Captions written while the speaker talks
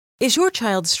Is your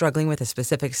child struggling with a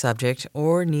specific subject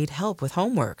or need help with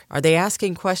homework? Are they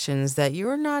asking questions that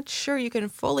you're not sure you can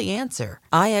fully answer?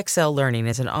 IXL Learning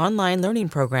is an online learning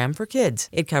program for kids.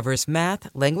 It covers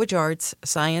math, language arts,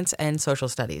 science, and social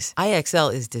studies.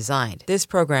 IXL is designed. This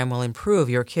program will improve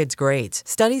your kids' grades.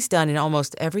 Studies done in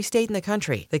almost every state in the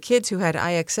country. The kids who had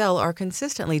IXL are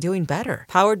consistently doing better.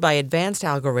 Powered by advanced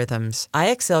algorithms,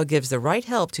 IXL gives the right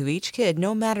help to each kid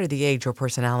no matter the age or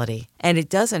personality. And it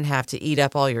doesn't have to eat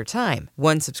up all your time.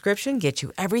 One subscription gets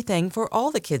you everything for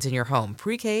all the kids in your home,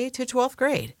 pre-K to 12th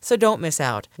grade. So don't miss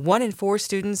out. 1 in 4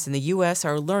 students in the U.S.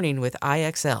 are learning with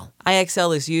IXL.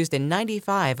 IXL is used in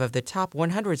 95 of the top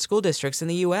 100 school districts in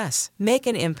the U.S. Make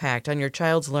an impact on your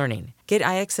child's learning. Get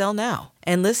IXL now.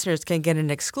 And listeners can get an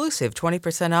exclusive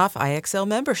 20% off IXL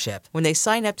membership when they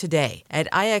sign up today at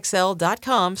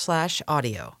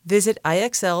IXL.com/audio. Visit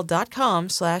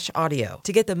IXL.com/audio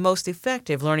to get the most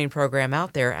effective learning program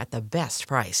out there at the best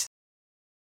price.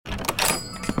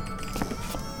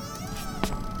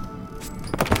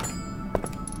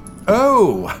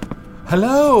 Oh,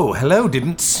 hello,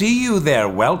 didn't see you there.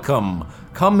 Welcome.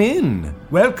 Come in.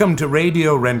 Welcome to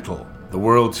Radio Rental, the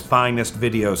world's finest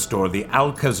video store, the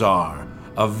Alcazar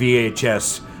of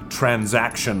VHS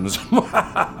transactions.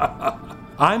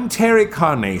 I'm Terry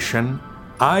Carnation.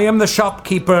 I am the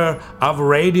shopkeeper of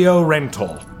Radio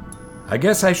Rental. I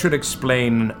guess I should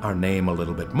explain our name a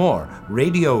little bit more.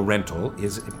 Radio Rental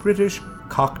is a British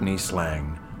Cockney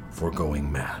slang for going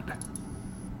mad.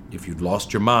 If you'd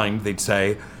lost your mind, they'd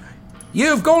say,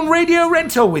 "You've gone Radio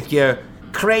Rental with your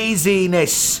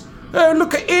craziness. Oh,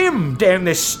 look at him down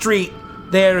the street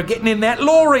there getting in that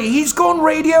lorry. He's gone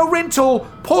Radio Rental.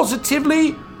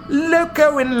 Positively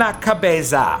loco in la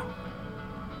cabeza."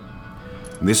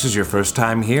 This is your first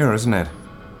time here, isn't it?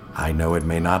 I know it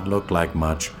may not look like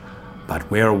much, but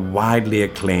we're widely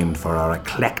acclaimed for our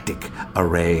eclectic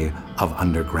array of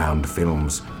underground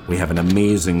films. We have an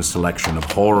amazing selection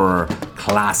of horror,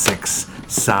 classics,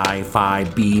 sci-fi,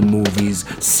 B-movies,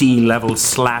 C-level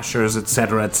slashers,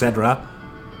 etc., etc.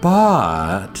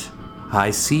 But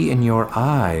I see in your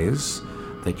eyes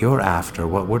that you're after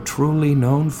what we're truly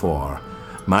known for.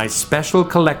 My special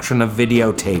collection of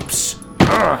videotapes.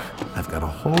 I've got a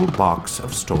whole box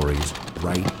of stories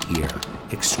right here.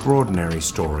 Extraordinary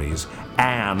stories.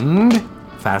 And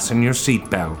fasten your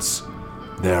seatbelts.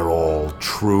 They're all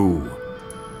true.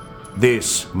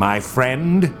 This, my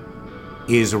friend,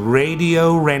 is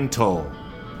Radio Rental.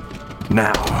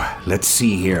 Now, let's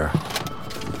see here.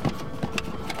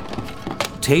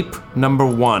 Tape number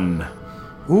 1.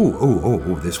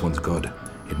 Ooh, this one's good.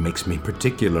 It makes me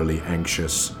particularly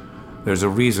anxious. There's a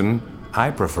reason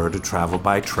I prefer to travel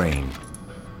by train,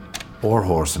 or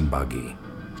horse and buggy,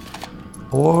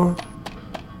 or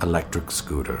electric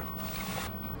scooter.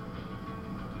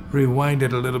 Rewind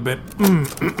it a little bit.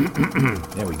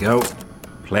 There we go.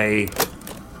 Play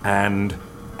and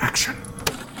action.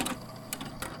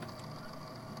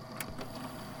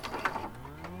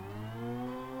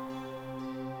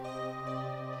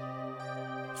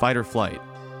 Fight or flight.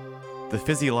 The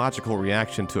physiological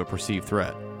reaction to a perceived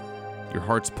threat. Your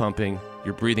heart's pumping,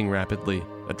 you're breathing rapidly,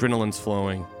 adrenaline's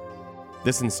flowing.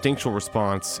 This instinctual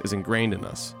response is ingrained in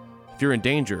us. If you're in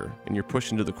danger and you're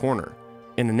pushed into the corner,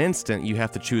 in an instant you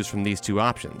have to choose from these two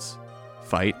options: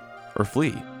 fight or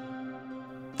flee.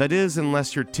 That is,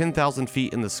 unless you're 10,000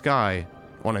 feet in the sky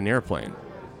on an airplane.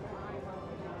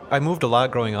 I moved a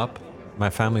lot growing up. My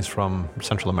family's from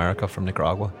Central America, from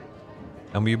Nicaragua.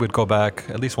 And we would go back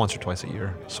at least once or twice a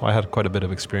year. So I had quite a bit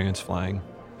of experience flying.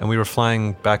 And we were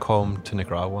flying back home to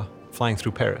Nicaragua, flying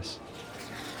through Paris.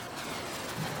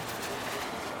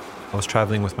 I was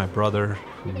traveling with my brother,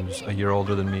 who's a year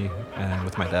older than me, and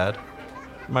with my dad.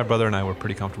 My brother and I were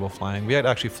pretty comfortable flying. We had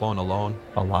actually flown alone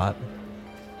a lot.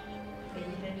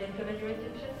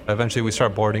 Eventually we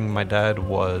started boarding. My dad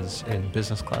was in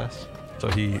business class,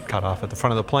 so he got off at the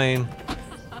front of the plane.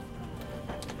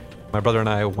 My brother and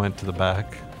I went to the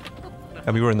back,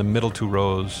 and we were in the middle 2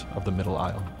 rows of the middle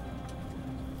aisle.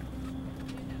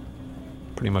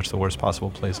 Pretty much the worst possible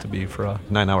place to be for a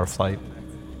 9-hour flight.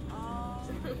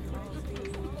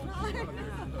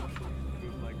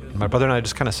 My brother and I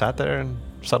just kind of sat there and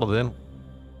settled in.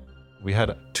 We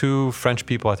had 2 French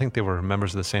people. I think they were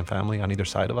members of the same family on either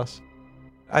side of us.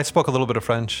 I spoke a little bit of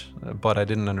French, but I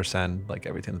didn't understand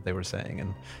everything that they were saying,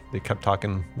 and they kept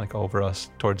talking over us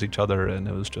towards each other, and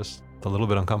it was just a little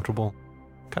bit uncomfortable.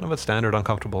 Kind of a standard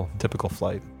uncomfortable, typical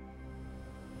flight.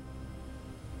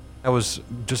 I was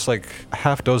just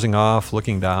half dozing off,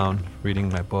 looking down, reading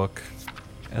my book,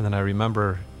 and then I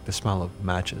remember the smell of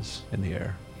matches in the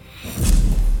air.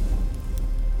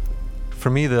 For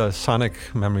me, the sonic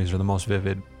memories are the most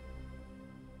vivid.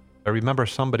 I remember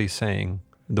somebody saying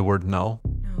the word no,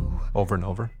 over and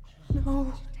over.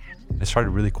 No. It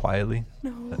started really quietly,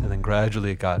 and then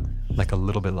gradually it got like a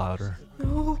little bit louder,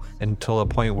 until a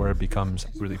point where it becomes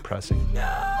really pressing.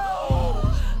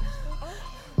 A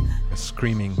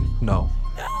screaming no.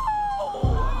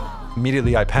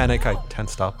 Immediately I panic, I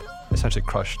tensed up, essentially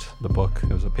crushed the book.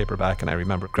 It was a paperback, and I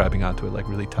remember grabbing onto it like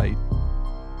really tight.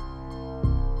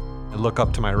 I look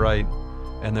up to my right,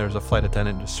 and there's a flight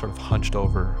attendant just sort of hunched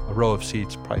over a row of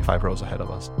seats, probably 5 rows ahead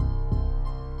of us.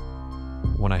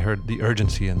 When I heard the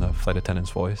urgency in the flight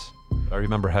attendant's voice, I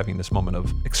remember having this moment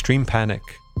of extreme panic,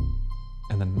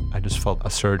 and then I just felt a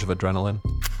surge of adrenaline.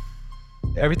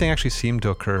 Everything actually seemed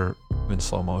to occur in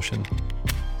slow motion.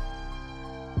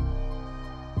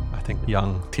 I think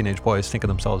young teenage boys think of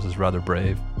themselves as rather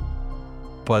brave.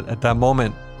 But at that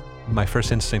moment, my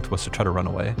first instinct was to try to run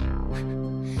away.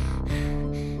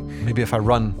 Maybe if I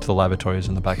run to the lavatories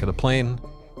in the back of the plane,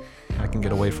 I can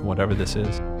get away from whatever this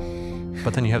is.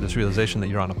 But then you have this realization that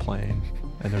you're on a plane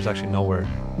and there's actually nowhere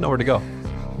to go.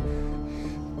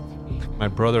 My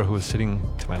brother, who was sitting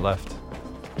to my left,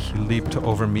 he leaped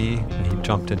over me and he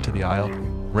jumped into the aisle,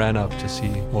 ran up to see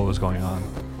what was going on.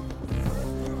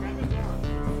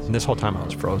 And this whole time I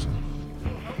was frozen.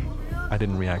 I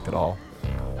didn't react at all.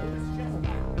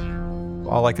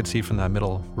 All I could see from that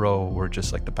middle row were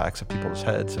just like the backs of people's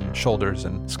heads and shoulders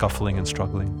and scuffling and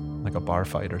struggling, like a bar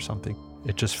fight or something.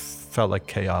 It just felt like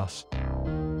chaos.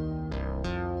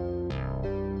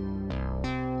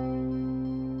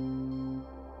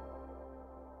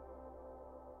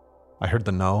 I heard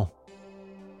the no.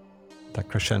 That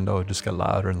crescendo just got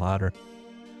louder and louder.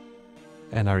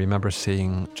 And I remember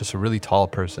seeing just a really tall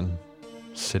person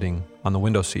sitting on the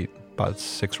window seat about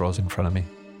 6 rows in front of me.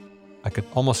 I could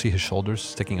almost see his shoulders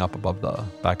sticking up above the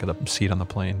back of the seat on the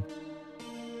plane.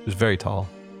 He was very tall.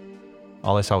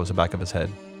 All I saw was the back of his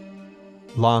head.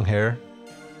 Long hair,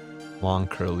 long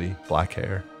curly black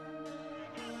hair.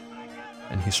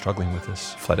 And he's struggling with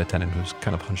this flight attendant who's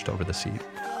kind of hunched over the seat.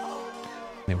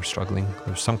 They were struggling.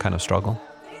 There was some kind of struggle.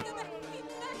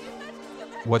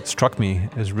 What struck me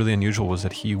as really unusual was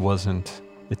that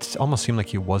it almost seemed like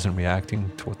he wasn't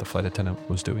reacting to what the flight attendant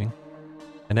was doing.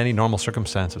 In any normal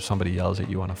circumstance, if somebody yells at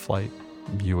you on a flight,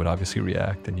 you would obviously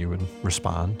react and you would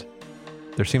respond.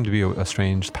 There seemed to be a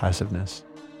strange passiveness.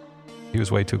 He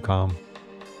was way too calm.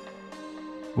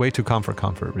 Way too calm for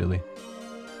comfort, really.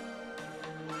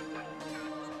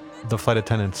 The flight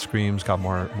attendant's screams got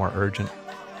more urgent.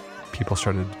 People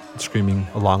started screaming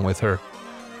along with her.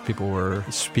 People were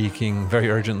speaking very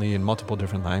urgently in multiple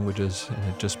different languages, and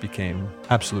it just became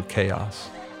absolute chaos.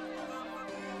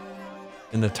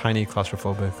 In the tiny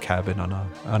claustrophobic cabin on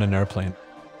an airplane,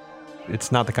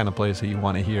 it's not the kind of place that you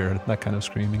want to hear that kind of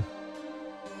screaming.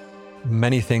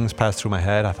 Many things passed through my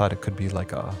head. I thought it could be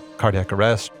like a cardiac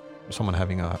arrest, someone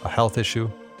having a health issue.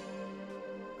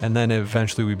 And then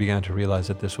eventually we began to realize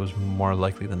that this was more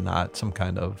likely than not some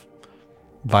kind of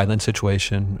violent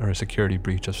situation or a security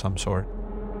breach of some sort.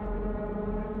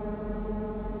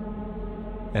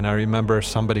 And I remember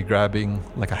somebody grabbing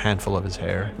like a handful of his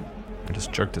hair and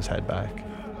just jerked his head back.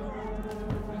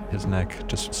 His neck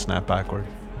just snapped backward.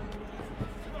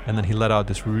 And then he let out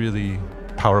this really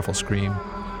powerful scream.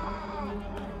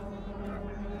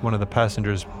 One of the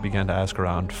passengers began to ask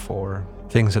around for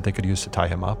things that they could use to tie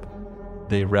him up.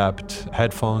 They wrapped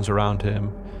headphones around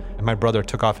him. And my brother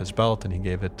took off his belt and he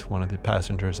gave it to one of the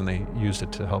passengers, and they used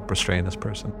it to help restrain this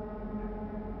person.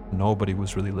 Nobody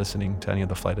was really listening to any of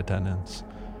the flight attendants.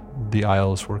 The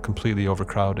aisles were completely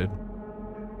overcrowded.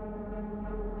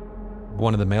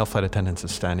 One of the male flight attendants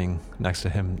is standing next to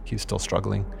him. He's still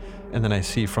struggling. And then I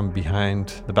see from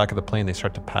behind the back of the plane, they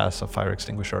start to pass a fire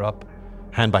extinguisher up,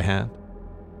 hand by hand.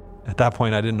 At that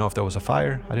point, I didn't know if there was a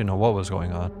fire. I didn't know what was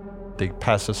going on. They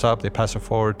pass us up, they pass it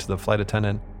forward to the flight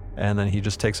attendant, and then he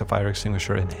just takes a fire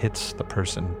extinguisher and hits the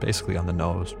person basically on the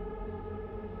nose.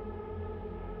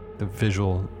 The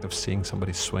visual of seeing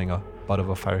somebody swing a butt of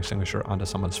a fire extinguisher onto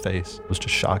someone's face was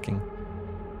just shocking.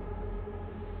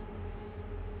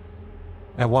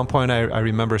 At one point, I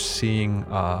remember seeing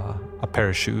a pair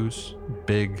of shoes,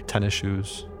 big tennis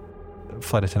shoes. The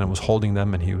flight attendant was holding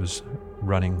them, and he was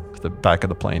running to the back of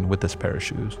the plane with this pair of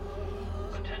shoes.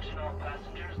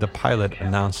 The pilot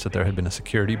announced that there had been a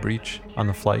security breach on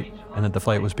the flight and that the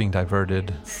flight was being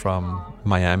diverted from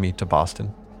Miami to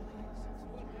Boston.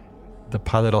 The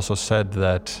pilot also said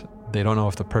that they don't know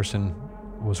if the person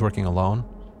was working alone,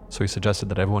 so he suggested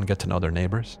that everyone get to know their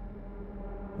neighbors,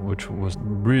 which was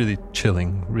really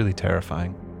chilling, really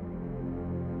terrifying.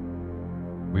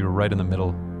 We were right in the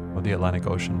middle of the Atlantic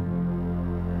Ocean.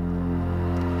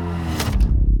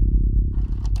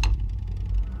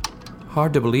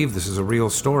 Hard to believe this is a real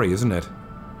story, isn't it?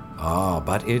 Ah,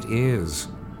 but it is.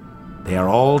 They are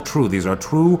all true. These are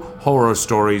true horror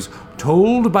stories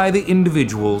told by the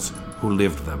individuals who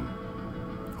lived them.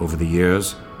 Over the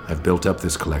years, I've built up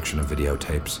this collection of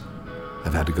videotapes.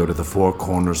 I've had to go to the four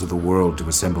corners of the world to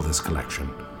assemble this collection.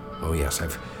 Oh yes,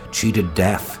 I've cheated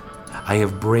death. I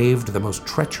have braved the most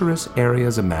treacherous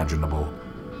areas imaginable,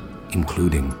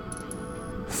 including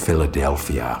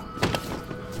Philadelphia.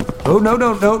 Oh,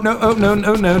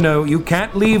 no. You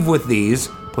can't leave with these.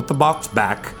 Put the box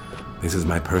back. This is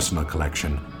my personal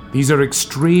collection. These are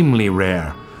extremely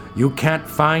rare. You can't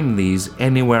find these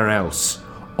anywhere else.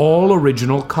 All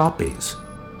original copies.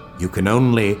 You can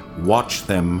only watch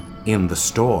them in the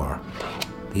store.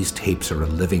 These tapes are a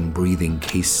living, breathing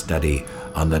case study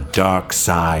on the dark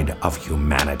side of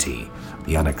humanity,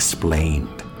 the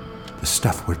unexplained, the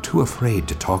stuff we're too afraid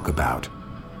to talk about.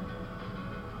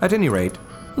 At any rate,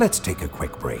 let's take a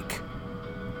quick break.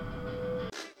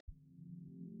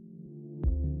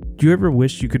 Do you ever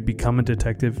wish you could become a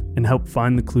detective and help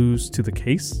find the clues to the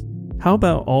case? How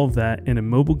about all of that in a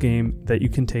mobile game that you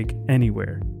can take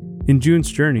anywhere? In June's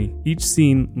Journey, each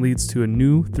scene leads to a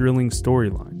new, thrilling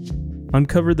storyline.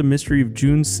 Uncover the mystery of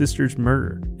June's sister's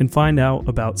murder and find out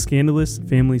about scandalous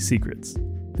family secrets.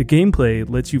 The gameplay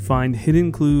lets you find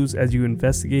hidden clues as you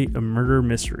investigate a murder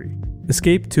mystery.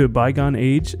 Escape to a bygone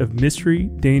age of mystery,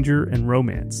 danger, and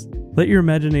romance. Let your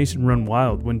imagination run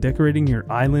wild when decorating your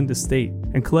island estate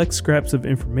and collect scraps of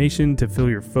information to fill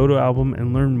your photo album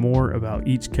and learn more about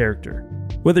each character.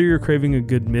 Whether you're craving a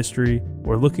good mystery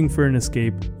or looking for an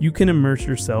escape, you can immerse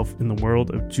yourself in the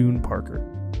world of June Parker.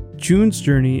 June's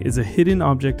Journey is a hidden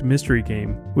object mystery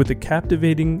game with a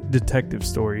captivating detective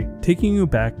story taking you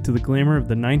back to the glamour of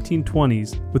the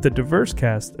 1920s with a diverse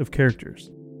cast of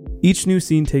characters. Each new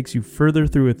scene takes you further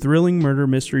through a thrilling murder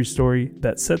mystery story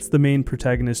that sets the main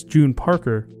protagonist, June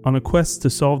Parker, on a quest to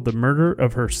solve the murder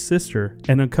of her sister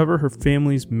and uncover her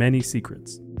family's many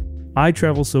secrets. I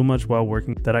travel so much while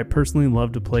working that I personally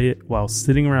love to play it while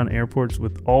sitting around airports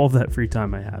with all of that free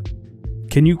time I have.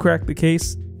 Can you crack the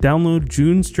case? Download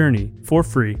June's Journey for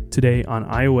free today on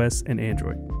iOS and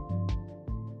Android.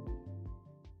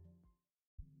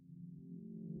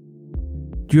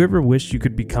 Do you ever wish you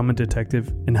could become a detective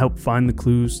and help find the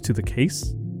clues to the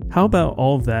case? How about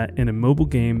all of that in a mobile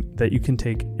game that you can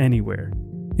take anywhere?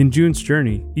 In June's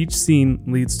Journey, each scene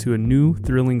leads to a new,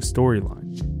 thrilling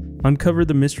storyline. Uncover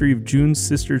the mystery of June's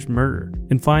sister's murder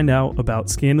and find out about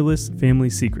scandalous family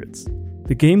secrets.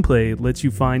 The gameplay lets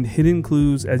you find hidden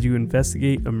clues as you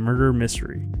investigate a murder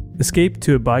mystery. Escape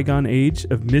to a bygone age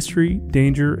of mystery,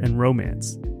 danger, and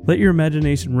romance. Let your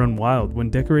imagination run wild when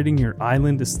decorating your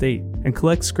island estate and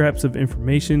collect scraps of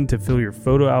information to fill your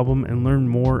photo album and learn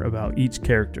more about each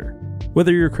character.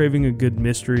 Whether you're craving a good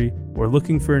mystery or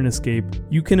looking for an escape,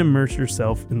 you can immerse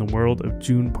yourself in the world of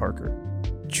June Parker.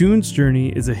 June's Journey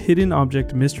is a hidden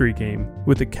object mystery game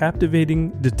with a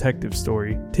captivating detective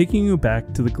story taking you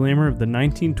back to the glamour of the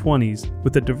 1920s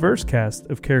with a diverse cast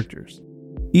of characters.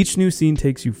 Each new scene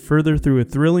takes you further through a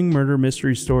thrilling murder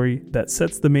mystery story that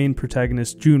sets the main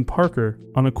protagonist, June Parker,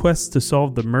 on a quest to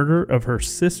solve the murder of her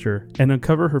sister and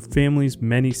uncover her family's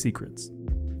many secrets.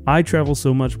 I travel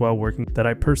so much while working that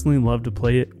I personally love to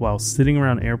play it while sitting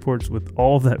around airports with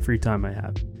all of that free time I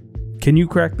have. Can you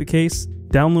crack the case?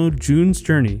 Download June's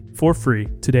Journey for free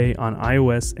today on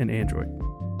iOS and Android.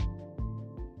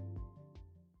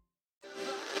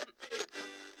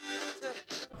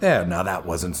 There, now that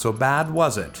wasn't so bad,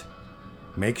 was it?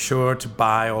 Make sure to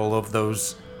buy all of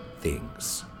those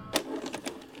things.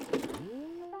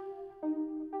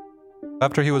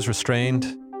 After he was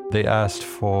restrained, they asked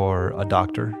for a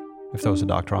doctor, if there was a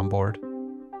doctor on board,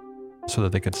 so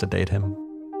that they could sedate him.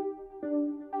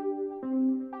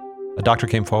 A doctor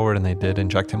came forward and they did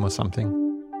inject him with something.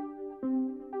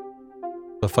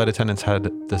 The flight attendants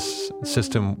had this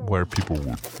system where people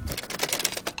would...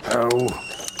 Oh,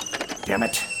 damn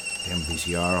it. Damn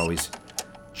VCR always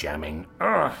jamming.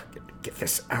 Ugh, get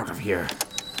this out of here.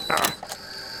 Ugh.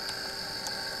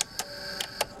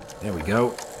 There we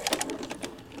go.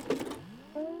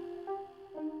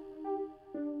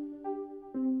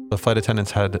 The flight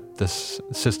attendants had this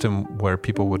system where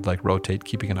people would like rotate,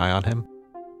 keeping an eye on him.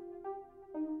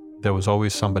 There was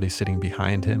always somebody sitting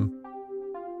behind him.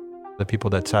 The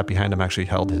people that sat behind him actually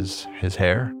held his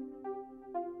hair.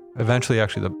 Eventually,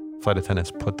 actually, the flight attendants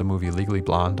put the movie Legally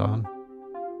Blonde on.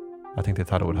 I think they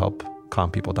thought it would help calm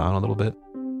people down a little bit.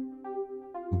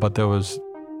 But there was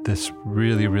this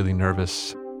really, really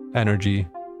nervous energy.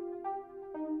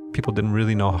 People didn't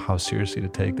really know how seriously to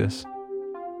take this.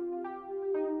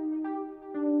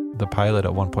 The pilot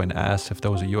at one point asked if there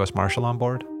was a U.S. Marshal on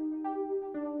board.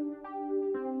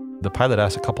 The pilot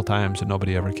asked a couple times and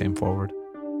nobody ever came forward.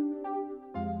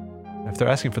 If they're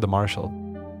asking for the marshal,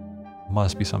 it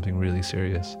must be something really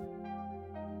serious.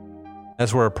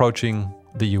 As we're approaching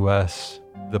the US,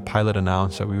 the pilot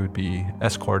announced that we would be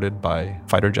escorted by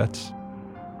fighter jets.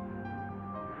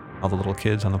 All the little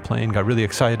kids on the plane got really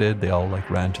excited. They all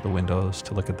ran to the windows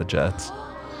to look at the jets.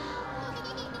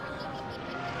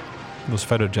 Those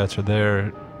fighter jets are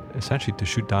there essentially to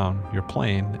shoot down your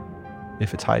plane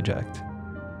if it's hijacked.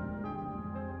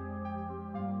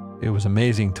 It was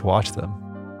amazing to watch them.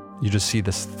 You just see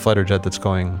this fighter jet that's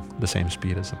going the same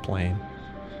speed as the plane.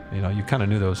 You kind of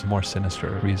knew there was a more sinister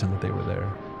reason that they were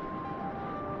there.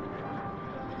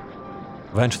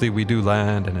 Eventually we do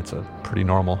land, and it's a pretty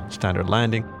normal standard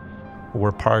landing.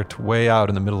 We're parked way out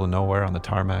in the middle of nowhere on the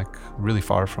tarmac, really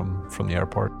far from the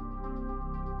airport.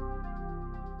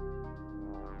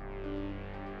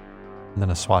 And then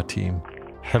a SWAT team,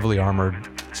 heavily armored,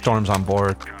 storms on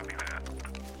board,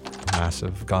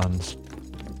 massive guns.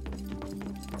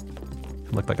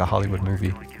 It looked like a Hollywood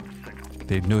movie.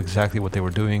 They knew exactly what they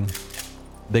were doing.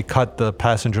 They cut the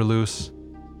passenger loose.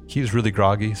 He's really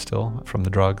groggy still from the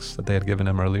drugs that they had given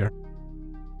him earlier.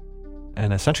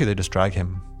 And essentially they just drag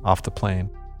him off the plane.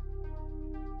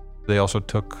 They also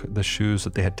took the shoes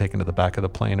that they had taken to the back of the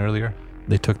plane earlier.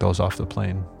 They took those off the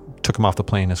plane, took them off the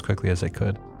plane as quickly as they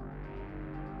could.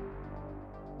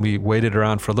 We waited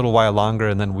around for a little while longer,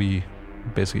 and then we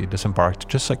basically disembarked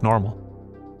just like normal.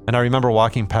 And I remember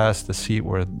walking past the seat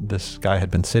where this guy had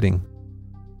been sitting.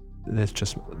 It's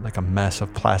just like a mess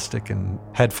of plastic and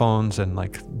headphones, and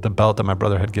the belt that my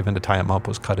brother had given to tie him up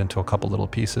was cut into a couple little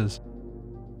pieces.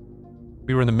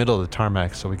 We were in the middle of the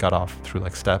tarmac, so we got off through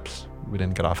steps. We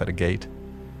didn't get off at a gate.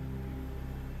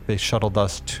 They shuttled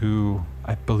us to,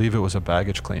 I believe it was a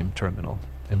baggage claim terminal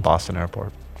in Boston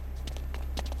Airport.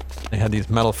 They had these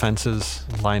metal fences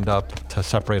lined up to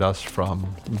separate us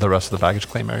from the rest of the baggage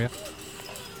claim area.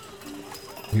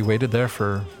 We waited there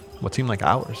for what seemed like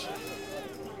hours.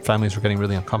 Families were getting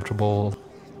really uncomfortable.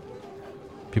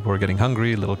 People were getting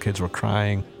hungry. Little kids were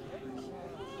crying.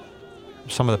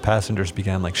 Some of the passengers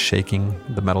began shaking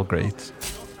the metal grates.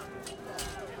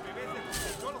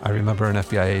 I remember an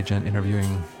FBI agent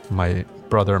interviewing my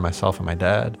brother, myself, and my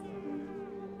dad.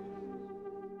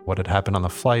 What had happened on the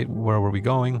flight? Where were we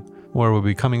going? Where were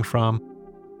we coming from?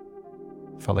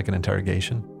 Felt like an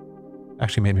interrogation.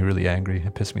 Actually made me really angry.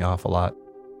 It pissed me off a lot.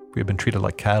 We had been treated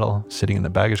like cattle, sitting in the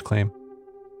baggage claim.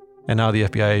 And now the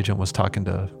FBI agent was talking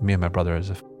to me and my brother as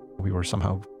if we were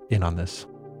somehow in on this.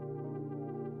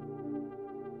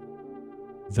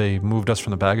 They moved us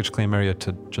from the baggage claim area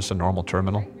to just a normal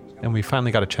terminal. And we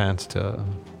finally got a chance to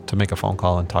make a phone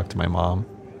call and talk to my mom.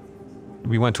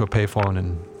 We went to a payphone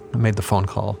and made the phone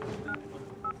call.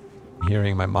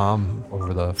 Hearing my mom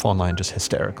over the phone line just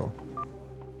hysterical.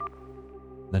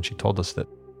 Then she told us that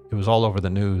it was all over the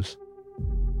news.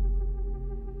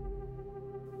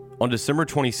 On December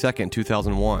 22,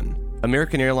 2001,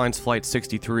 American Airlines Flight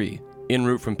 63, en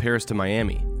route from Paris to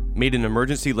Miami, made an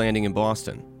emergency landing in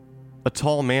Boston. A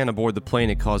tall man aboard the plane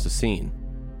had caused a scene.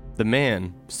 The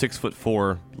man,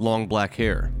 6'4", long black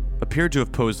hair, appeared to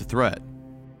have posed a threat.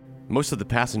 Most of the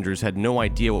passengers had no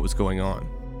idea what was going on.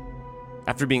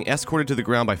 After being escorted to the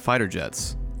ground by fighter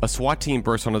jets, a SWAT team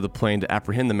burst onto the plane to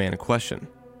apprehend the man in question.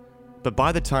 But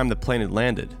by the time the plane had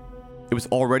landed, it was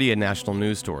already a national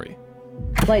news story.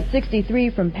 Flight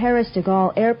 63 from Paris de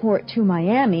Gaulle Airport to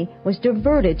Miami was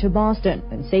diverted to Boston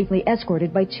and safely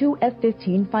escorted by 2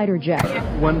 F-15 fighter jets.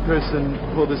 One person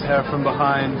pulled his hair from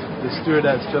behind, the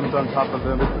stewardess jumped on top of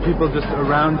him. The people just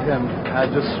around him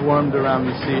had just swarmed around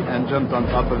the seat and jumped on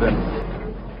top of him.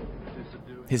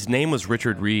 His name was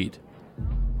Richard Reed,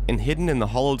 and hidden in the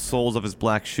hollowed soles of his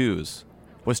black shoes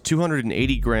was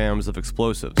 280 grams of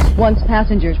explosives. Once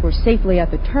passengers were safely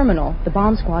at the terminal, the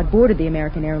bomb squad boarded the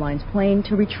American Airlines plane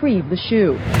to retrieve the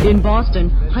shoe. In Boston,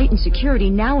 heightened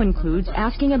security now includes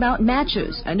asking about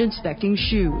matches and inspecting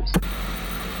shoes.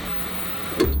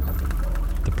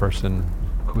 The person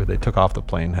who they took off the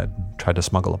plane had tried to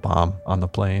smuggle a bomb on the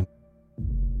plane.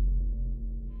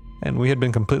 And we had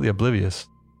been completely oblivious.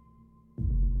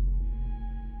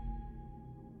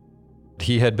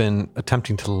 He had been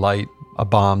attempting to light a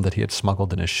bomb that he had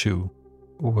smuggled in his shoe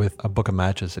with a book of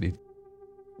matches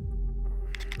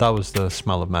that was the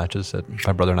smell of matches that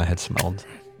my brother and I had smelled.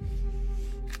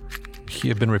 He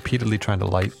had been repeatedly trying to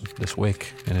light this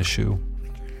wick in his shoe.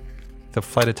 The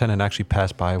flight attendant actually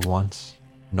passed by once,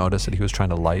 noticed that he was trying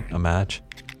to light a match,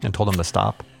 and told him to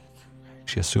stop.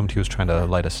 She assumed he was trying to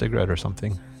light a cigarette or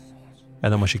something.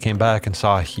 And then when she came back and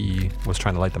saw he was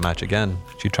trying to light the match again,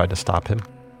 she tried to stop him.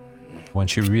 When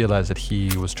she realized that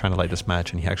he was trying to light this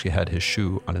match and he actually had his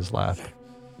shoe on his lap,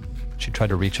 she tried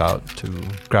to reach out to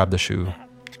grab the shoe,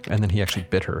 and then he actually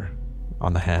bit her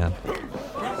on the hand.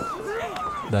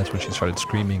 That's when she started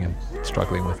screaming and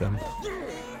struggling with him.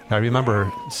 I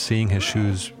remember seeing his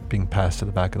shoes being passed to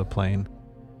the back of the plane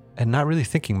and not really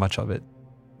thinking much of it.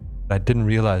 I didn't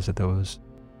realize that there was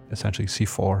essentially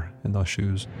C4 in those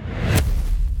shoes.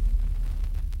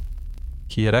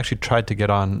 He had actually tried to get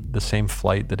on the same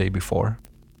flight the day before,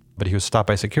 but he was stopped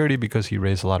by security because he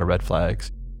raised a lot of red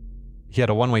flags. He had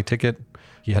a one-way ticket.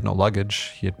 He had no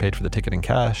luggage. He had paid for the ticket in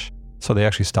cash. So they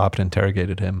actually stopped and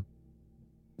interrogated him.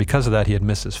 Because of that, he had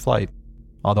missed his flight.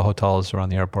 All the hotels around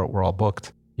the airport were all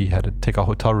booked. He had to take a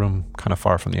hotel room kind of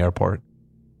far from the airport.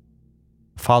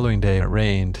 The following day, it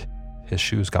rained. His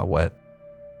shoes got wet.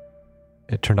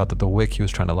 It turned out that the wick he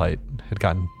was trying to light had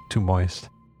gotten too moist,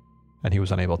 and he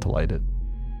was unable to light it.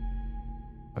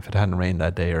 If it hadn't rained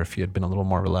that day, or if he had been a little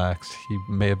more relaxed, he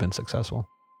may have been successful.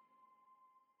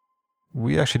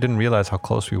 We actually didn't realize how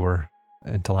close we were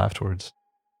until afterwards.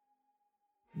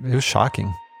 It was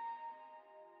shocking.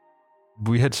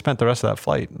 We had spent the rest of that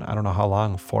flight, I don't know how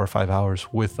long, 4 or 5 hours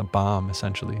with a bomb,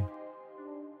 essentially.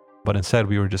 But instead,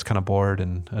 we were just kind of bored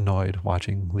and annoyed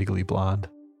watching Legally Blonde.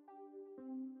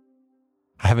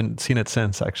 I haven't seen it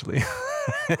since, actually.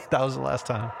 That was the last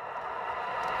time.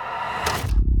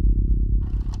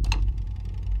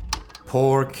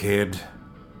 Poor kid.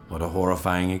 What a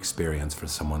horrifying experience for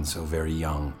someone so very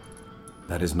young.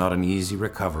 That is not an easy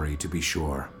recovery, to be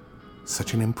sure.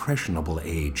 Such an impressionable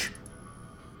age.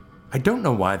 I don't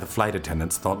know why the flight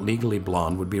attendants thought Legally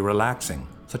Blonde would be relaxing.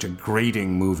 Such a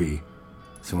grating movie.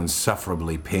 So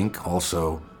insufferably pink,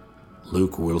 also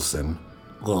Luke Wilson.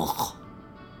 Ugh.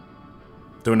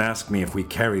 Don't ask me if we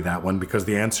carry that one, because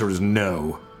the answer is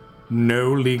no.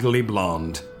 No Legally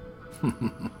Blonde.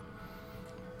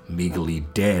 Legally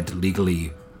dead,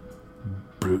 legally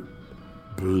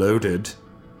bloated,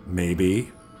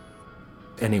 maybe.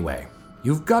 Anyway,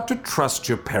 you've got to trust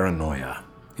your paranoia.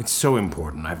 It's so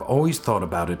important. I've always thought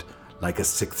about it like a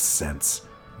sixth sense.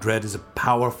 Dread is a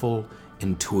powerful,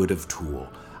 intuitive tool.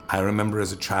 I remember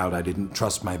as a child I didn't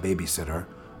trust my babysitter,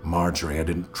 Marjorie. I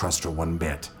didn't trust her one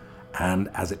bit. And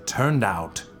as it turned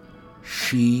out,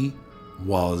 she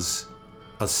was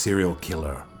a serial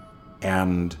killer.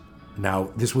 And now,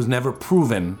 this was never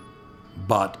proven,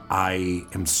 but I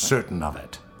am certain of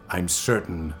it. I'm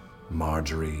certain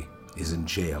Marjorie is in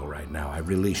jail right now. I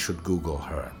really should Google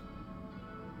her.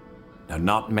 Now,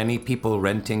 not many people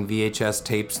renting VHS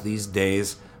tapes these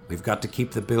days. We've got to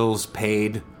keep the bills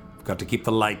paid. We've got to keep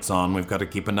the lights on. We've got to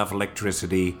keep enough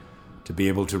electricity to be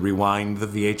able to rewind the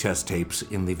VHS tapes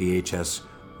in the VHS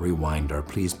rewinder.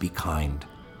 Please be kind.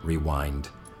 Rewind.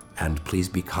 And please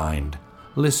be kind.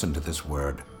 Listen to this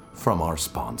word from our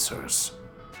sponsors.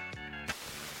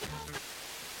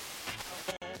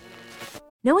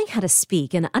 Knowing how to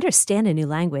speak and understand a new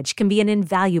language can be an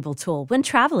invaluable tool when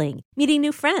traveling, meeting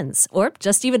new friends, or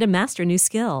just even to master a new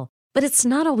skill. But it's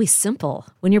not always simple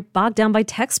when you're bogged down by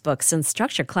textbooks and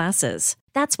structured classes.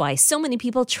 That's why so many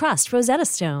people trust Rosetta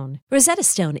Stone. Rosetta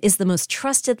Stone is the most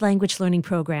trusted language learning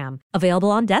program,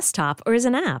 available on desktop or as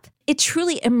an app. It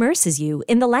truly immerses you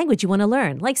in the language you want to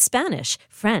learn, like Spanish,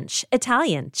 French,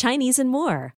 Italian, Chinese, and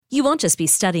more. You won't just be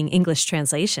studying English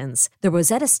translations. The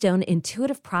Rosetta Stone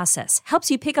intuitive process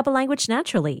helps you pick up a language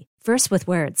naturally, first with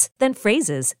words, then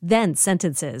phrases, then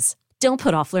sentences. Don't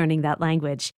put off learning that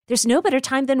language. There's no better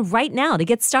time than right now to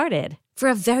get started. For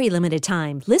a very limited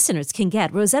time, listeners can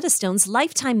get Rosetta Stone's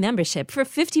lifetime membership for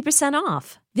 50%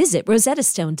 off. Visit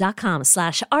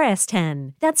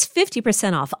rosettastone.com/rs10. That's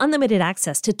 50% off unlimited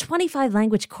access to 25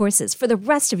 language courses for the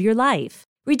rest of your life.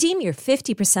 Redeem your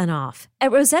 50% off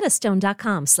at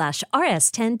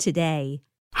rosettastone.com/rs10 today.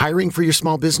 Hiring for your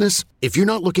small business? If you're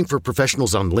not looking for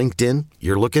professionals on LinkedIn,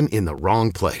 you're looking in the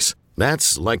wrong place.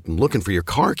 That's like looking for your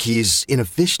car keys in a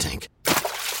fish tank.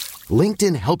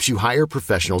 LinkedIn helps you hire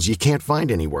professionals you can't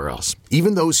find anywhere else,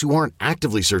 even those who aren't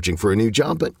actively searching for a new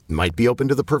job but might be open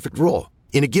to the perfect role.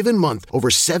 In a given month, over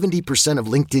 70% of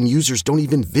LinkedIn users don't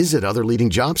even visit other leading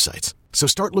job sites. So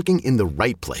start looking in the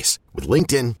right place. With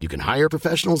LinkedIn, you can hire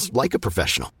professionals like a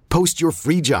professional. Post your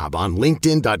free job on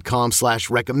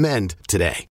linkedin.com/recommend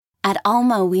today. At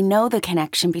Alma, we know the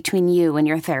connection between you and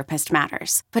your therapist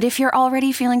matters. But if you're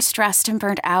already feeling stressed and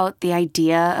burnt out, the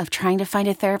idea of trying to find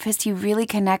a therapist you really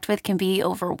connect with can be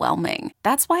overwhelming.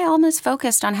 That's why Alma's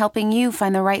focused on helping you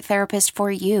find the right therapist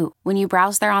for you. When you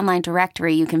browse their online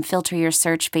directory, you can filter your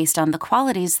search based on the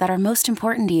qualities that are most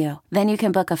important to you. Then you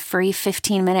can book a free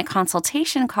 15-minute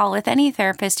consultation call with any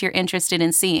therapist you're interested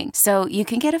in seeing, so you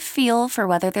can get a feel for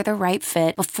whether they're the right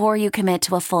fit before you commit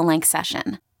to a full-length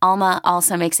session. Alma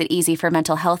also makes it easy for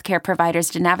mental health care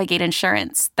providers to navigate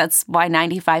insurance. That's why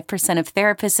 95% of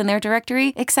therapists in their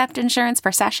directory accept insurance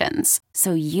for sessions,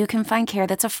 so you can find care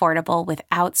that's affordable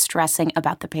without stressing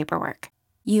about the paperwork.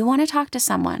 You want to talk to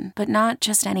someone, but not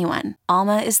just anyone.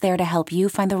 Alma is there to help you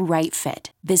find the right fit.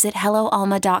 Visit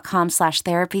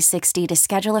helloalma.com/therapy60 to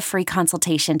schedule a free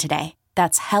consultation today.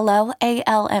 That's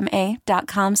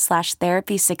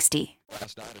helloalma.com/therapy60.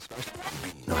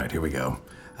 All right, here we go.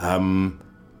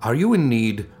 Are you in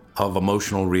need of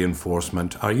emotional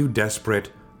reinforcement? Are you desperate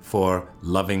for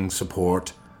loving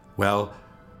support? Well,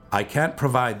 I can't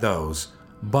provide those,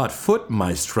 but Foot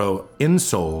Maestro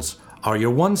insoles are your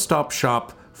one-stop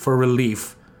shop for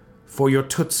relief for your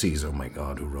tootsies. Oh my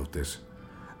God, who wrote this?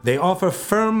 They offer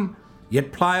firm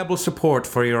yet pliable support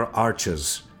for your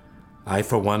arches. I,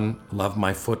 for one, love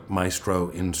my Foot Maestro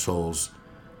insoles.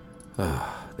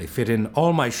 They fit in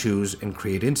all my shoes and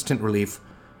create instant relief.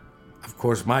 Of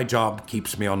course, my job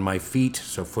keeps me on my feet,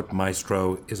 so Foot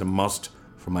Maestro is a must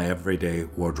for my everyday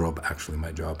wardrobe. Actually,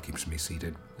 my job keeps me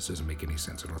seated. This doesn't make any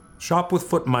sense at all. Shop with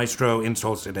Foot Maestro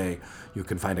insoles today. You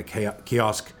can find a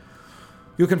kiosk.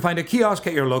 You can find a kiosk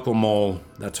at your local mall.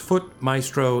 That's Foot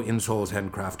Maestro insoles,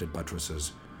 handcrafted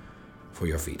buttresses for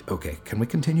your feet. Okay, can we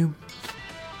continue?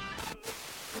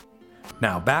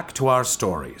 Now, back to our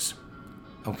stories.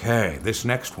 Okay, this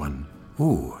next one.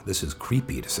 Ooh, this is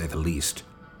creepy to say the least.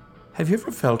 Have you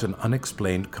ever felt an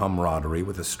unexplained camaraderie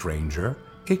with a stranger?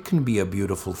 It can be a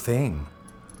beautiful thing.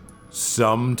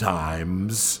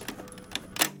 Sometimes.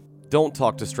 Don't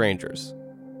talk to strangers.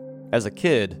 As a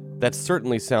kid, that's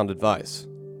certainly sound advice.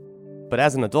 But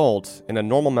as an adult and a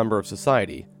normal member of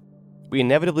society, we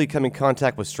inevitably come in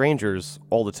contact with strangers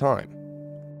all the time.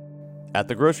 At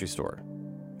the grocery store,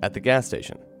 at the gas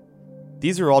station.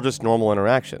 These are all just normal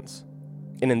interactions.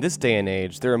 And in this day and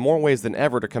age, there are more ways than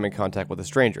ever to come in contact with a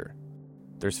stranger.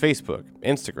 There's Facebook,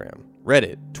 Instagram,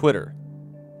 Reddit, Twitter.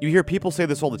 You hear people say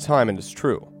this all the time, and it's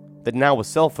true, that now with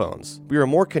cell phones, we are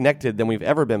more connected than we've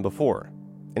ever been before.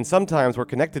 And sometimes we're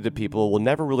connected to people we'll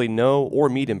never really know or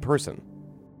meet in person.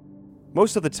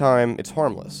 Most of the time, it's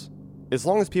harmless, as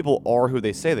long as people are who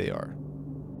they say they are.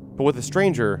 But with a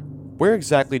stranger, where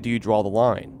exactly do you draw the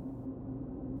line?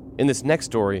 In this next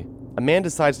story, a man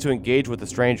decides to engage with a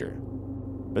stranger,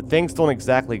 but things don't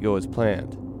exactly go as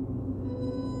planned.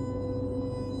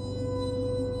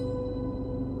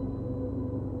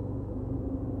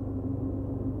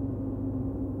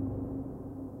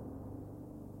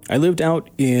 I lived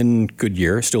out in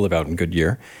Goodyear, still live out in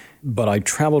Goodyear, but I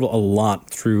traveled a lot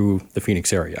through the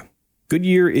Phoenix area.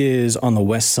 Goodyear is on the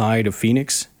west side of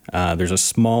Phoenix. There's a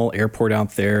small airport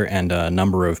out there and a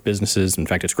number of businesses. In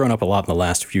fact, it's grown up a lot in the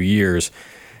last few years.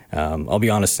 I'll be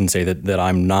honest and say that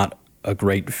I'm not a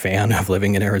great fan of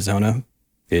living in Arizona.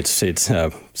 It's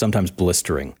sometimes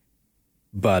blistering,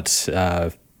 but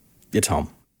it's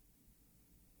home.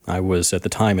 I was, at the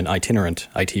time, an itinerant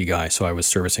IT guy, so I was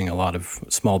servicing a lot of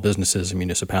small businesses and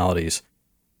municipalities.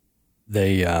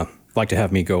 They like to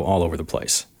have me go all over the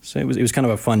place. So it was kind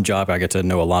of a fun job. I get to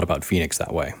know a lot about Phoenix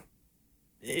that way.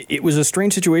 It was a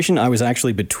strange situation. I was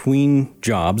actually between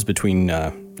jobs, between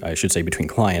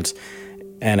clients,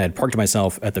 and I had parked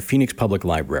myself at the Phoenix Public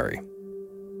Library.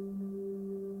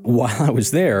 While I was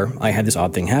there, I had this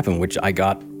odd thing happen, which I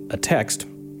got a text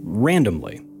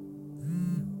randomly.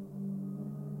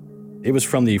 It was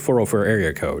from the 404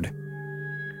 area code.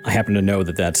 I happen to know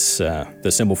that that's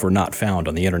the symbol for not found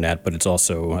on the internet, but it's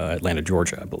also Atlanta,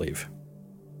 Georgia, I believe.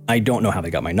 I don't know how they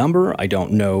got my number. I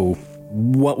don't know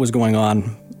what was going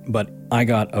on, but I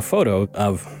got a photo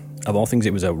of all things,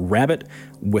 it was a rabbit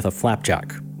with a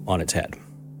flapjack on its head,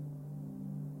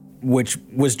 which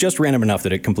was just random enough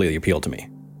that it completely appealed to me.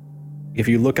 If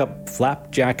you look up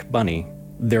flapjack bunny,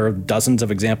 there are dozens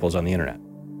of examples on the internet.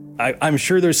 I'm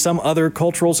sure there's some other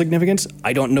cultural significance.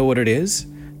 I don't know what it is,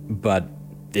 but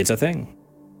it's a thing.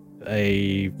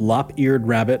 A lop-eared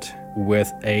rabbit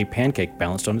with a pancake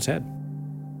balanced on its head.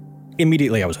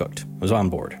 Immediately I was hooked. I was on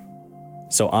board.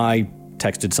 So I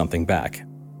texted something back.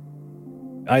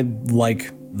 I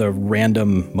like the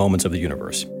random moments of the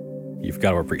universe. You've got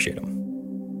to appreciate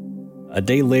them. A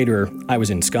day later, I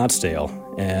was in Scottsdale,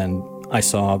 and I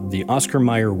saw the Oscar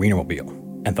Mayer Wienermobile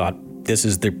and thought, this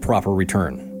is the proper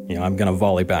return. I'm going to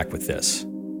volley back with this.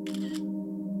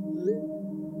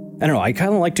 I don't know, I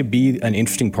kind of like to be an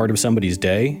interesting part of somebody's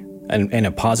day, and in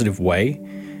a positive way.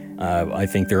 I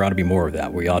think there ought to be more of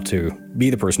that. We ought to be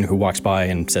the person who walks by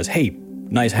and says, hey,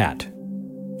 nice hat.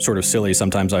 Sort of silly,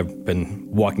 sometimes I've been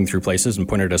walking through places and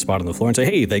pointed at a spot on the floor and say,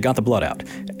 hey, they got the blood out,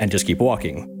 and just keep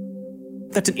walking.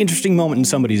 That's an interesting moment in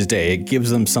somebody's day. It gives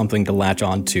them something to latch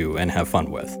onto and have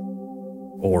fun with.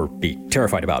 Or be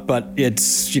terrified about, but it's,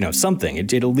 something.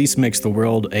 It at least makes the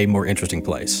world a more interesting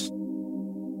place.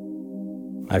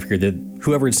 I figured that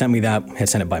whoever had sent me that had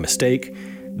sent it by mistake.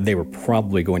 They were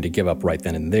probably going to give up right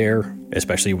then and there,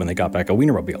 especially when they got back a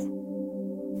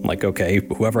Wienermobile. Like, okay,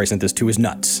 whoever I sent this to is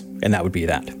nuts, and that would be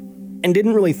that. And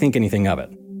didn't really think anything of it.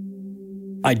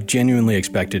 I genuinely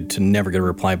expected to never get a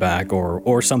reply back,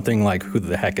 or something like, who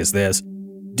the heck is this?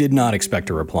 Did not expect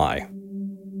a reply.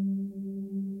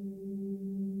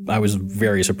 I was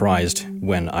very surprised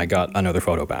when I got another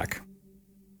photo back.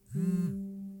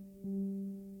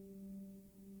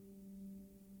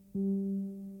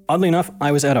 Oddly enough,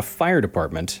 I was at a fire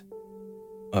department.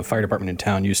 A fire department in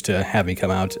town used to have me come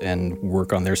out and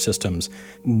work on their systems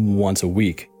once a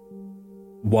week.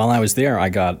 While I was there, I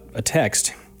got a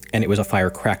text, and it was a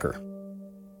firecracker.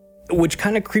 Which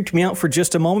kind of creeped me out for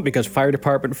just a moment, because fire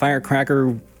department,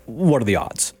 firecracker, what are the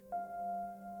odds?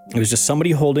 It was just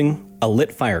somebody holding a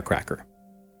lit firecracker,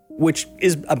 which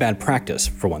is a bad practice,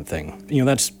 for one thing.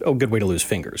 That's a good way to lose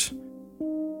fingers.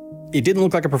 It didn't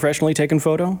look like a professionally taken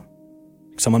photo.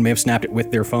 Someone may have snapped it with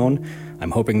their phone.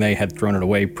 I'm hoping they had thrown it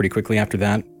away pretty quickly after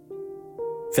that.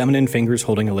 Feminine fingers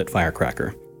holding a lit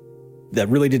firecracker. That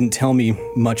really didn't tell me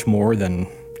much more than,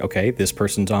 okay, this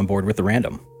person's on board with the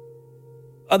random.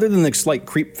 Other than the slight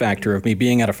creep factor of me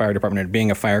being at a fire department and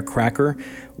being a firecracker,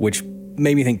 which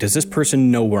made me think, does this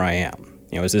person know where I am?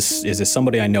 Is this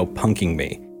somebody I know punking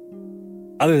me?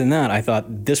 Other than that, I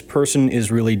thought this person is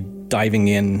really diving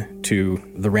in to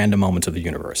the random moments of the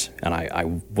universe, and I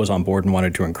was on board and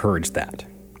wanted to encourage that.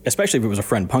 Especially if it was a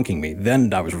friend punking me,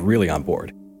 then I was really on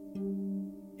board.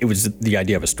 It was the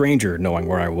idea of a stranger knowing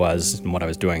where I was and what I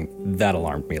was doing that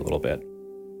alarmed me a little bit.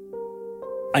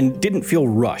 I didn't feel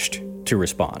rushed to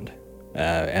respond,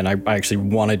 and I actually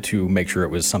wanted to make sure it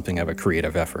was something of a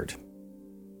creative effort.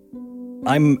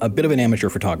 I'm a bit of an amateur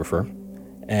photographer,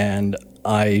 and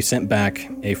I sent back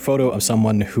a photo of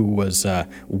someone who was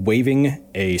waving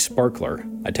a sparkler.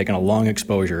 I'd taken a long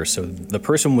exposure, so the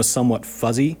person was somewhat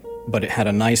fuzzy, but it had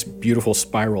a nice, beautiful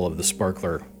spiral of the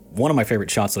sparkler. One of my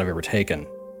favorite shots that I've ever taken.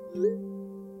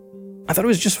 I thought it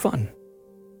was just fun.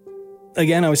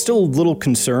 Again, I was still a little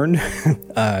concerned,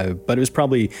 but it was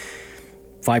probably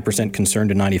 5% concerned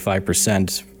to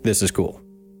 95%, this is cool.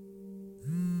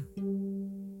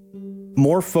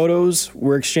 More photos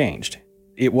were exchanged.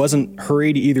 It wasn't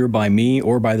hurried either by me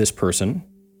or by this person.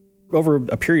 Over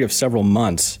a period of several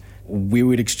months, we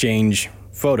would exchange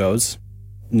photos,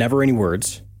 never any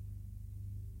words,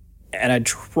 and I'd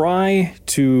try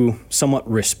to somewhat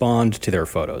respond to their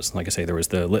photos. Like I say, there was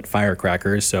the lit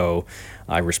firecracker, so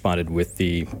I responded with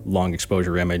the long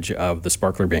exposure image of the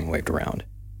sparkler being waved around.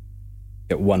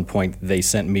 At one point, they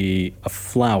sent me a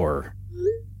flower,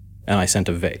 and I sent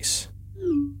a vase.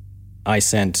 I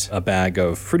sent a bag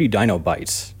of Fruity Dino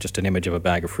Bites, just an image of a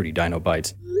bag of Fruity Dino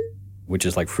Bites, which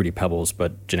is like Fruity Pebbles,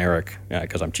 but generic,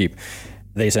 because I'm cheap.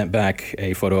 They sent back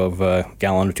a photo of a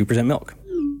gallon of 2% milk.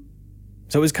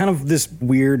 So it was kind of this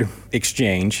weird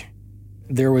exchange.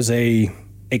 There was a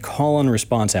call and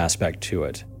response aspect to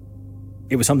it.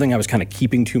 It was something I was kind of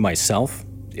keeping to myself.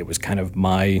 It was kind of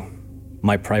my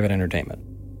private entertainment.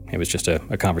 It was just a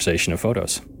conversation of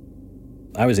photos.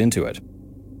 I was into it.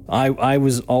 I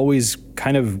was always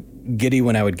kind of giddy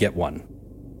when I would get one.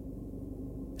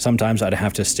 Sometimes I'd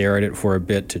have to stare at it for a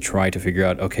bit to try to figure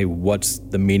out, okay, what's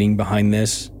the meaning behind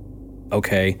this?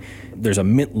 Okay, there's a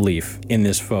mint leaf in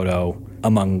this photo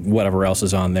among whatever else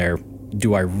is on there.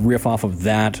 Do I riff off of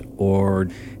that? Or,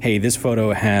 hey, this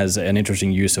photo has an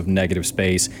interesting use of negative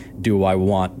space. Do I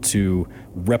want to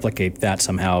replicate that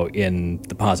somehow in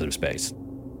the positive space?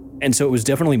 And so it was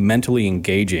definitely mentally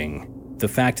engaging. The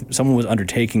fact that someone was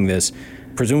undertaking this,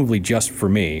 presumably just for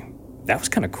me, that was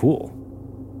kind of cool.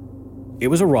 It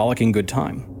was a rollicking good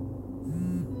time.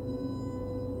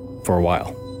 For a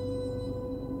while.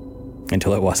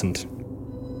 Until it wasn't.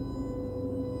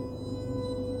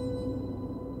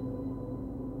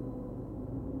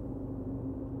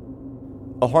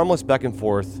 A harmless back and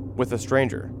forth with a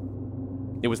stranger.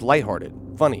 It was lighthearted,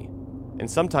 funny,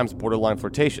 and sometimes borderline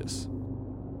flirtatious.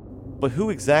 But who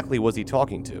exactly was he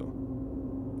talking to?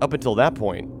 Up until that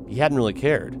point, he hadn't really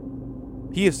cared.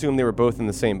 He assumed they were both in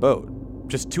the same boat,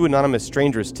 just two anonymous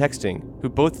strangers texting who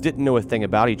both didn't know a thing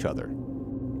about each other.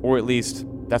 Or at least,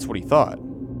 that's what he thought.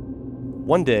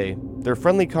 One day, their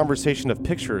friendly conversation of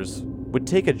pictures would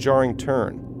take a jarring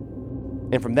turn,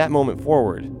 and from that moment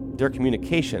forward, their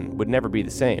communication would never be the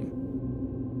same.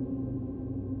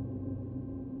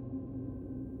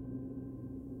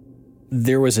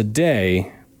 There was a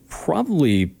day,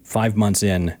 probably 5 months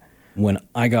in, when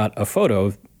I got a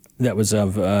photo that was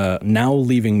of a "Now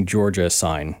Leaving Georgia"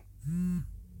 sign,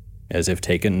 as if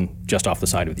taken just off the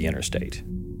side of the interstate.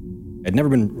 I'd never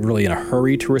been really in a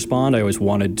hurry to respond. I always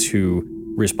wanted to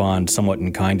respond somewhat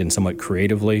in kind and somewhat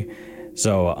creatively.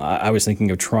 So I was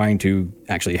thinking of trying to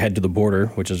actually head to the border,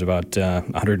 which is about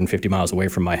 150 miles away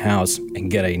from my house,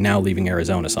 and get a "Now Leaving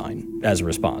Arizona" sign as a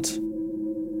response.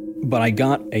 But I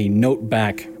got a note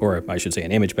back, or I should say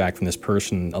an image back from this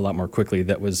person a lot more quickly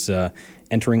that was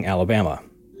entering Alabama.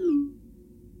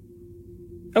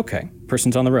 Okay,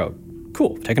 person's on the road.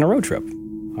 Cool, taking a road trip.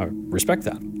 I respect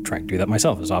that. I'm trying to do that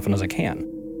myself as often as I can.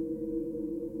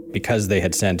 Because they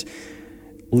had sent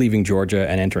 "Leaving Georgia"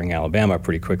 and "Entering Alabama"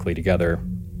 pretty quickly together,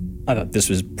 I thought this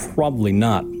was probably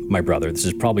not my brother. This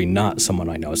is probably not someone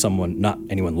I know, not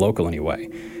anyone local anyway.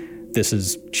 This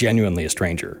is genuinely a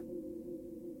stranger.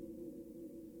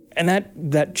 And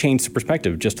that changed the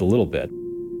perspective just a little bit.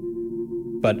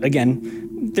 But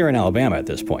again, they're in Alabama at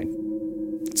this point.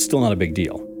 It's still not a big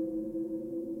deal.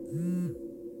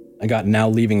 I got "Now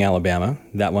Leaving Alabama."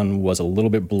 That one was a little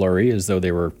bit blurry, as though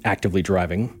they were actively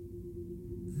driving.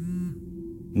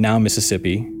 "Now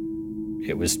Mississippi."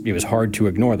 It was hard to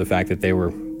ignore the fact that they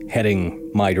were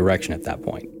heading my direction at that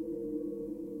point.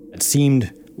 It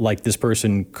seemed like this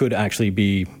person could actually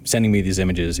be sending me these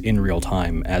images in real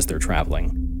time as they're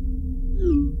traveling.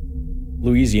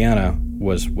 Louisiana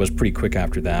was pretty quick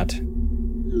after that.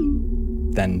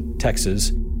 Then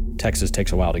Texas. Texas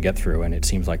takes a while to get through, and it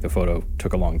seems like the photo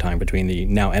took a long time between the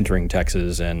 "Now Entering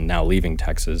Texas" and "Now Leaving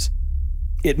Texas."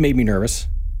 It made me nervous.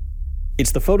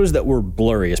 It's the photos that were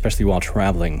blurry, especially while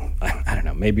traveling. I don't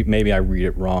know, maybe I read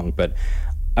it wrong, but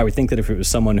I would think that if it was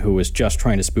someone who was just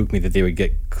trying to spook me, that they would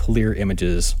get clear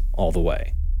images all the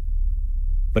way.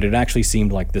 But it actually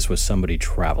seemed like this was somebody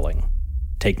traveling,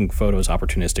 taking photos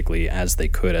opportunistically as they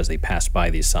could as they passed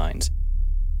by these signs.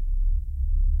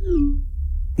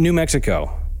 New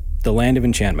Mexico, the land of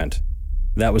enchantment.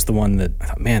 That was the one that I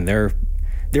thought, man, they're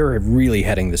really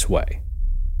heading this way.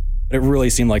 It really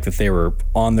seemed like that they were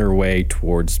on their way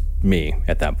towards me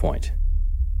at that point.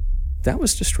 That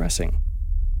was distressing.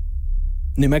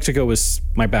 New Mexico was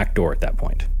my back door at that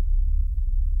point.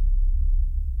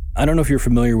 I don't know if you're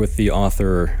familiar with the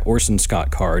author Orson Scott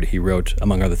Card. He wrote,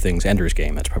 among other things, Ender's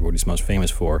Game. That's probably what he's most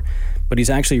famous for. But he's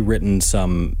actually written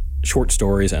some short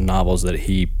stories and novels that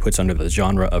he puts under the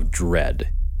genre of dread.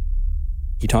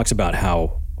 He talks about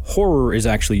how horror is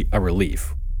actually a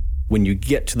relief. When you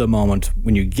get to the moment,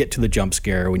 when you get to the jump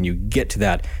scare, when you get to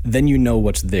that, then you know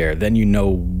what's there, then you know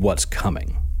what's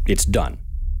coming. It's done.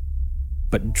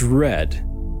 But dread,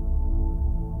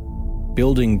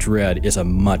 building dread is a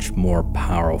much more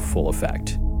powerful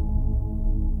effect.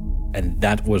 And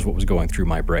that was what was going through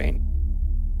my brain.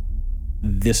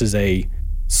 This is a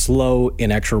slow,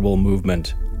 inexorable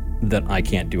movement that I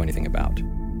can't do anything about.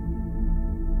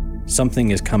 Something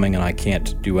is coming and I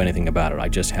can't do anything about it. I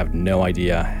just have no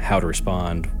idea how to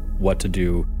respond, what to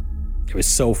do. It was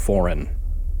so foreign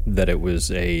that it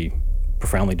was a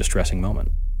profoundly distressing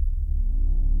moment.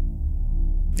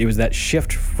 It was that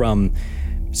shift from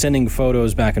sending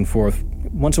photos back and forth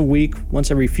once a week,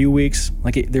 once every few weeks.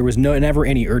 There was never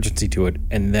any urgency to it,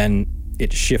 and then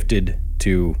it shifted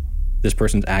to this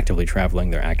person's actively traveling,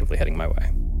 they're actively heading my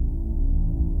way.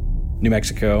 New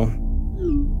Mexico,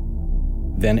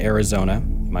 then Arizona,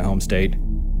 my home state.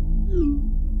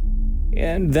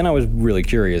 And then I was really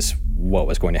curious what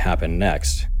was going to happen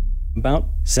next. About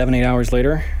 7-8 hours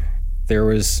later, there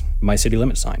was my city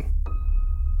limit sign.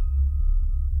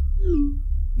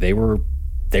 They were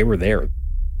there,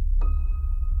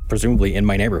 presumably in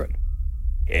my neighborhood.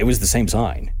 It was the same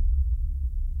sign.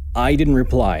 I didn't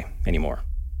reply anymore.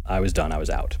 I was done, I was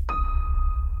out.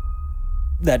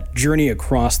 That journey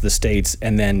across the states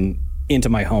and then into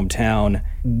my hometown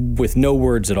with no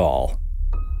words at all,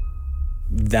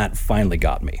 that finally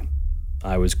got me.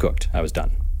 I was cooked, I was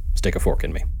done. Stick a fork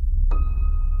in me.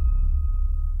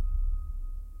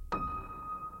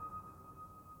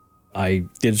 I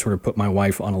did sort of put my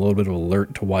wife on a little bit of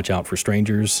alert to watch out for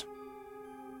strangers.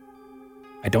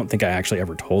 I don't think I actually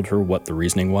ever told her what the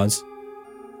reasoning was.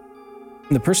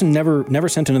 The person never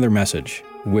sent another message,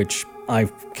 which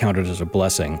I've counted as a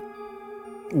blessing.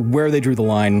 Where they drew the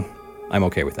line, I'm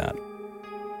okay with that.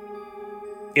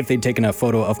 If they'd taken a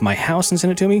photo of my house and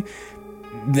sent it to me,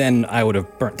 then I would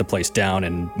have burnt the place down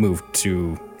and moved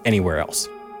to anywhere else.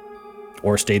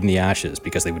 Or stayed in the ashes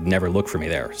because they would never look for me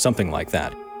there, something like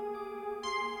that.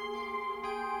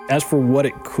 As for what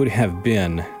it could have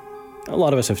been, a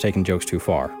lot of us have taken jokes too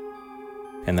far.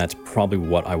 And that's probably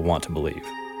what I want to believe.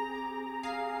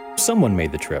 Someone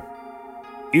made the trip.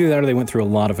 Either that or they went through a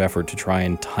lot of effort to try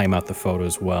and time out the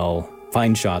photos well,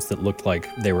 find shots that looked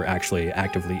like they were actually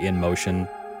actively in motion.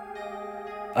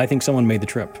 I think someone made the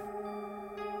trip.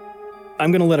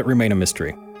 I'm going to let it remain a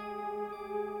mystery.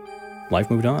 Life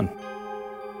moved on.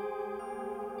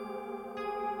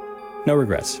 No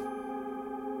regrets.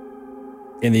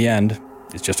 In the end,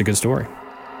 it's just a good story.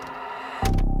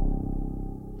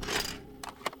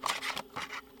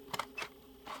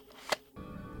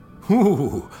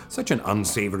 Ooh, such an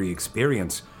unsavory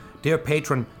experience. Dear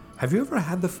patron, have you ever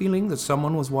had the feeling that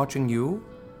someone was watching you?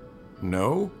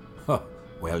 No? Huh,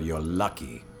 well, you're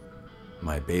lucky.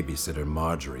 My babysitter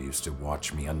Marjorie used to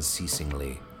watch me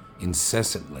unceasingly,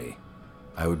 incessantly.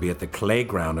 I would be at the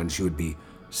playground and she would be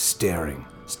staring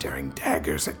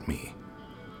daggers at me.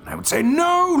 And I would say,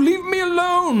 "No, leave me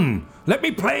alone! Let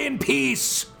me play in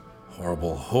peace!"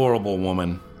 Horrible, horrible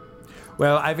woman.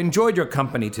 Well, I've enjoyed your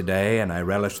company today, and I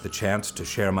relish the chance to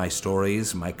share my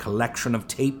stories, my collection of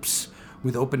tapes,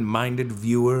 with open-minded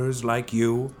viewers like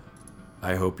you.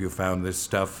 I hope you found this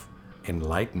stuff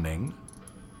enlightening.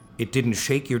 It didn't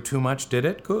shake you too much, did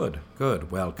it? Good,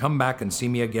 good. Well, come back and see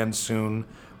me again soon.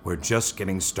 We're just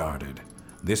getting started.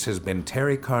 This has been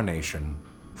Terry Carnation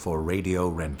for Radio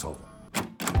Rental.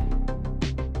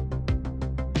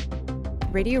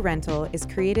 Radio Rental is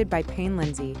created by Payne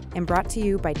Lindsay and brought to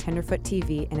you by Tenderfoot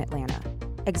TV in Atlanta.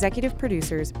 Executive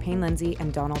producers Payne Lindsay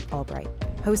and Donald Albright.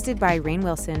 Hosted by Rainn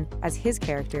Wilson as his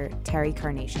character, Terry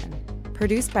Carnation.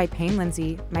 Produced by Payne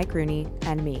Lindsay, Mike Rooney,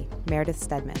 and me, Meredith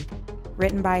Stedman.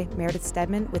 Written by Meredith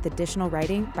Stedman with additional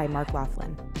writing by Mark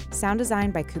Laughlin. Sound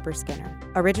design by Cooper Skinner.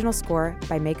 Original score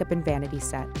by Makeup and Vanity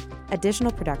Set.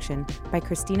 Additional production by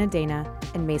Christina Dana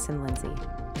and Mason Lindsay.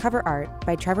 Cover art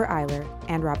by Trevor Eiler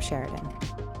and Rob Sheridan.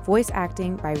 Voice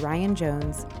acting by Ryan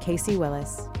Jones, Casey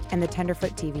Willis, and the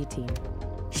Tenderfoot TV team.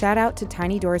 Shout out to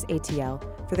Tiny Doors ATL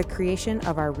for the creation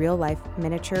of our real-life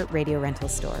miniature radio rental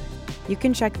store. You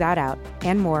can check that out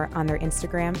and more on their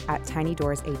Instagram at Tiny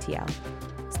Doors ATL.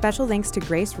 Special thanks to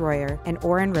Grace Royer and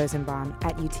Oren Rosenbaum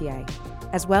at UTA,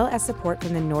 as well as support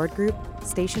from the Nord Group,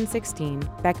 Station 16,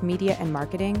 Beck Media and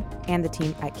Marketing, and the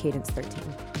team at Cadence 13.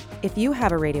 If you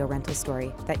have a radio rental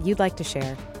story that you'd like to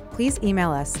share, please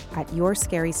email us at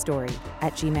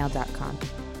yourscarystory@gmail.com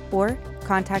or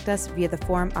contact us via the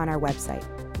form on our website,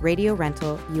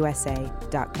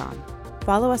 radiorentalusa.com.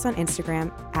 Follow us on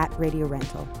Instagram at Radio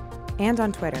Rental and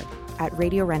on Twitter at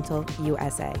Radio Rental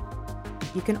USA.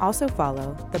 You can also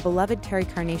follow the beloved Terry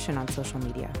Carnation on social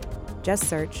media. Just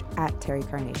search at Terry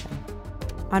Carnation.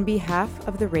 On behalf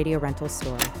of the Radio Rental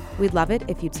store, we'd love it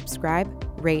if you'd subscribe,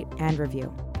 rate, and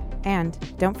review. And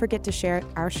don't forget to share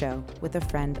our show with a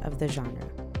friend of the genre.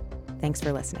 Thanks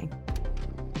for listening.